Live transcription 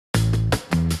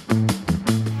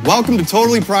Welcome to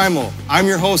Totally Primal. I'm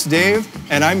your host, Dave,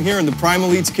 and I'm here in the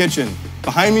Primal Eats kitchen.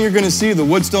 Behind me, you're gonna see the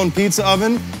Woodstone pizza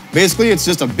oven. Basically, it's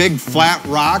just a big flat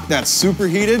rock that's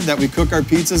superheated that we cook our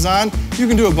pizzas on. You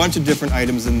can do a bunch of different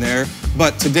items in there,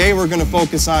 but today we're gonna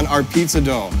focus on our pizza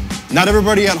dough. Not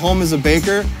everybody at home is a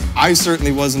baker. I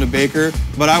certainly wasn't a baker,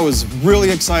 but I was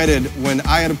really excited when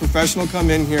I had a professional come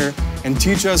in here and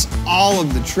teach us all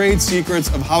of the trade secrets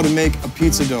of how to make a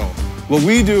pizza dough. What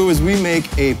we do is we make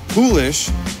a Poolish,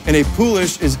 and a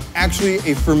Poolish is actually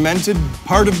a fermented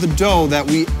part of the dough that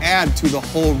we add to the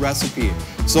whole recipe.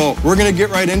 So we're gonna get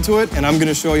right into it, and I'm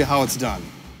gonna show you how it's done.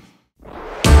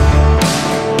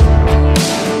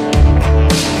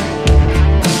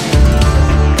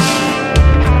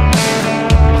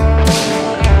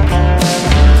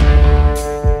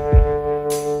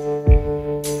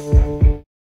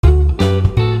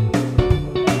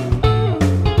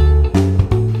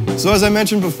 So as I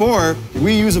mentioned before,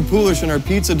 we use a Poolish in our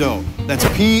pizza dough. That's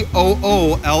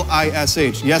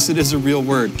P-O-O-L-I-S-H. Yes, it is a real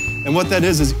word. And what that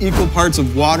is equal parts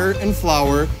of water and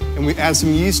flour, and we add some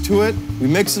yeast to it, we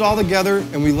mix it all together,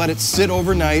 and we let it sit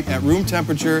overnight at room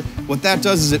temperature. What that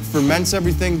does is it ferments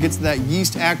everything, gets that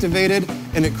yeast activated,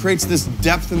 and it creates this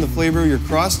depth in the flavor of your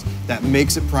crust that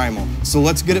makes it primal. So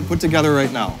let's get it put together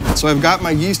right now. So I've got my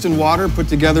yeast and water put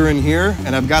together in here,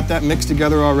 and I've got that mixed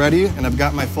together already, and I've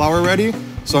got my flour ready.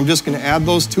 So I'm just gonna add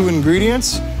those two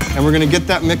ingredients, and we're gonna get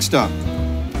that mixed up.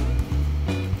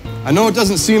 I know it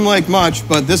doesn't seem like much,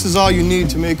 but this is all you need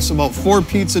to make about 4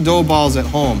 pizza dough balls at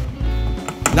home.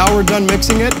 Now we're done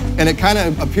mixing it, and it kind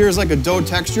of appears like a dough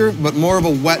texture, but more of a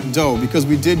wet dough, because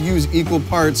we did use equal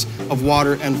parts of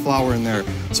water and flour in there.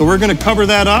 So we're gonna cover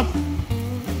that up.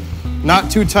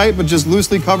 Not too tight, but just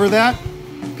loosely cover that,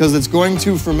 because it's going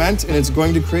to ferment and it's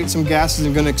going to create some gases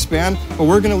and going to expand, but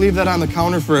we're going to leave that on the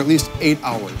counter for at least 8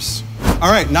 hours.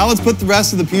 All right, now let's put the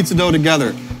rest of the pizza dough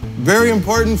together. Very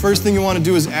important, first thing you want to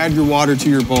do is add your water to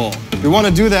your bowl. We want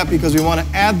to do that because we want to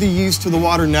add the yeast to the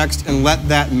water next and let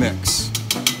that mix.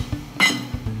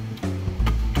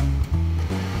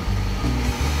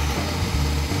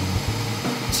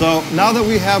 So now that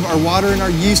we have our water and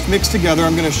our yeast mixed together,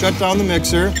 I'm going to shut down the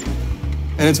mixer.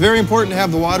 And it's very important to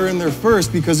have the water in there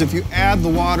first, because if you add the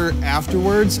water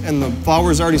afterwards and the flour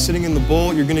is already sitting in the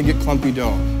bowl, you're gonna get clumpy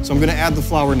dough. So I'm gonna add the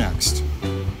flour next.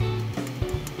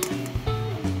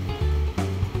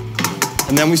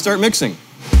 And then we start mixing.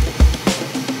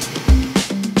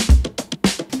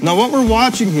 Now what we're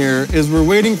watching here is we're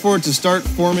waiting for it to start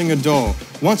forming a dough.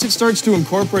 Once it starts to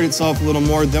incorporate itself a little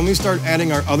more, then we start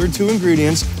adding our other 2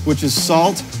 ingredients, which is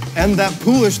salt and that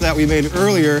Poolish that we made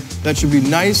earlier that should be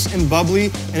nice and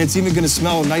bubbly, and it's even gonna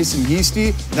smell nice and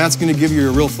yeasty. That's gonna give you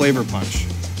a real flavor punch.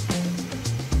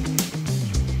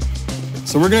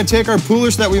 So we're gonna take our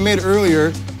Poolish that we made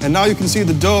earlier, and now you can see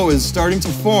the dough is starting to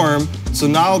form. So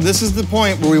now this is the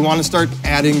point where we wanna start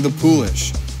adding the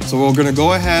Poolish. So we're gonna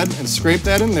go ahead and scrape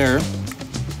that in there.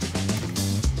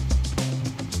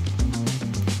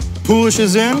 Poolish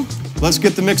is in. Let's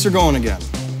get the mixer going again.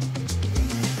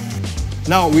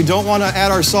 Now, we don't want to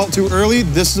add our salt too early.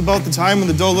 This is about the time when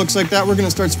the dough looks like that. We're going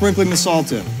to start sprinkling the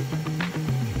salt in.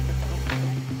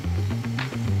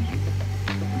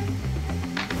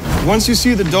 Once you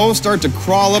see the dough start to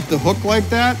crawl up the hook like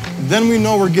that, then we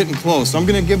know we're getting close. So I'm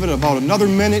going to give it about another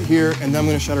minute here, and then I'm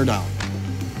going to shut her down.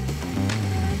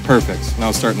 Perfect. Now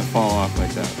it's starting to fall off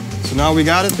like that. So now we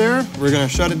got it there. We're going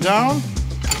to shut it down.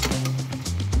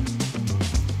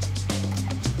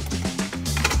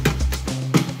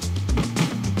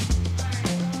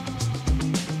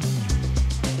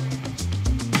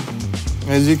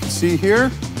 As you can see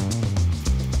here,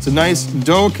 it's a nice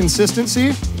dough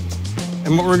consistency.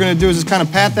 And what we're gonna do is just kind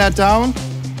of pat that down,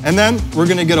 and then we're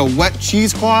gonna get a wet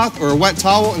cheesecloth or a wet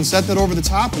towel and set that over the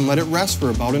top and let it rest for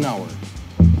about an hour.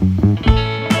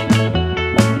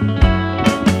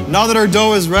 Now that our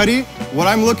dough is ready, what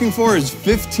I'm looking for is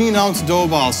 15-ounce dough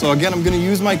balls. So again, I'm gonna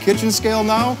use my kitchen scale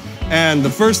now, and the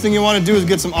first thing you wanna do is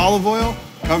get some olive oil.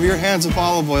 Cover your hands with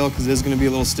olive oil because it is going to be a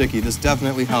little sticky. This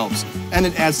definitely helps, and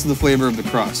it adds to the flavor of the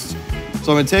crust.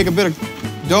 So I'm going to take a bit of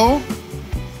dough.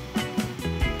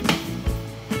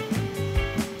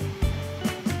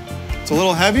 It's a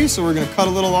little heavy, so we're going to cut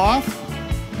a little off.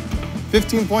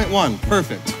 15.1,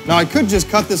 perfect. Now I could just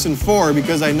cut this in 4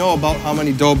 because I know about how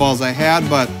many dough balls I had,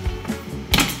 but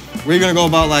we're going to go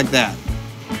about like that.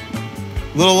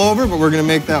 A little over, but we're going to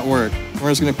make that work. We're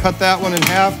just going to cut that one in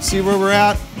half, see where we're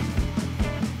at.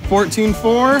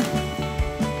 14.4,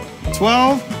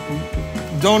 12,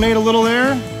 donate a little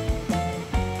there.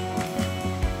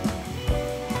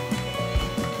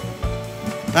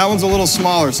 That one's a little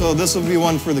smaller, so this will be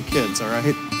one for the kids, all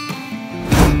right?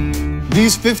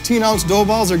 These 15-ounce dough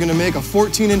balls are gonna make a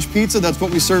 14-inch pizza. That's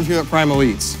what we serve here at Primal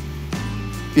Eats.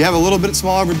 If you have a little bit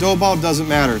smaller of a dough ball, it doesn't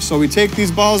matter. So we take these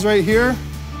balls right here,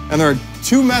 and there are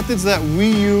two methods that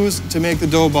we use to make the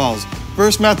dough balls.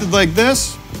 First method like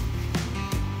this.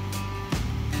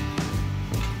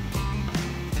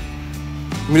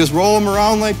 We just roll them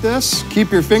around like this.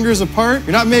 Keep your fingers apart.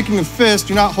 You're not making a fist,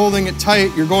 you're not holding it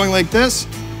tight. You're going like this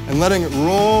and letting it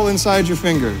roll inside your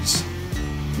fingers.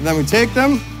 And then we take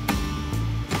them,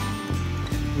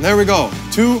 and there we go,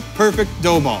 2 perfect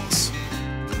dough balls.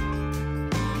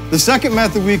 The second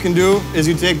method we can do is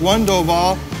you take one dough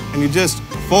ball and you just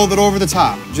fold it over the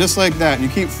top, just like that. And you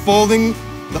keep folding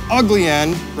the ugly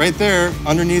end right there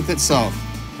underneath itself.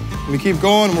 And we keep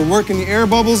going, and we're working the air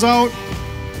bubbles out.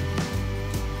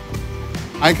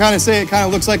 I kind of say it kind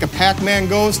of looks like a Pac-Man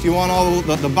ghost. You want all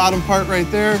the bottom part right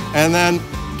there, and then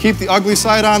keep the ugly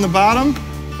side on the bottom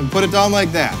and put it down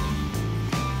like that.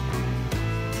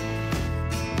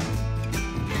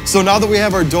 So now that we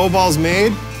have our dough balls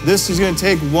made, this is gonna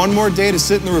take one more day to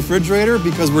sit in the refrigerator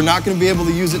because we're not gonna be able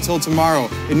to use it till tomorrow.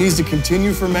 It needs to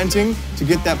continue fermenting to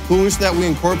get that Poolish that we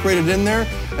incorporated in there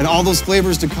and all those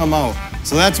flavors to come out.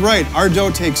 So that's right, our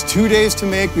dough takes 2 days to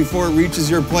make before it reaches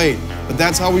your plate. But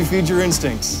that's how we feed your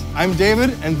instincts. I'm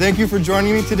David, and thank you for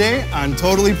joining me today on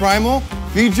Totally Primal.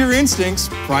 Feed your instincts,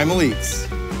 Primal Eats.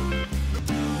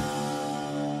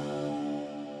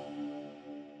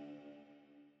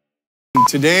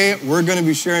 Today, we're gonna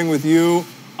be sharing with you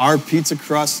our pizza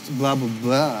crust, blah, blah,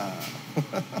 blah.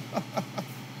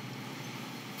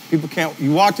 People can't,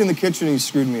 you walked in the kitchen and you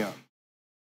screwed me up.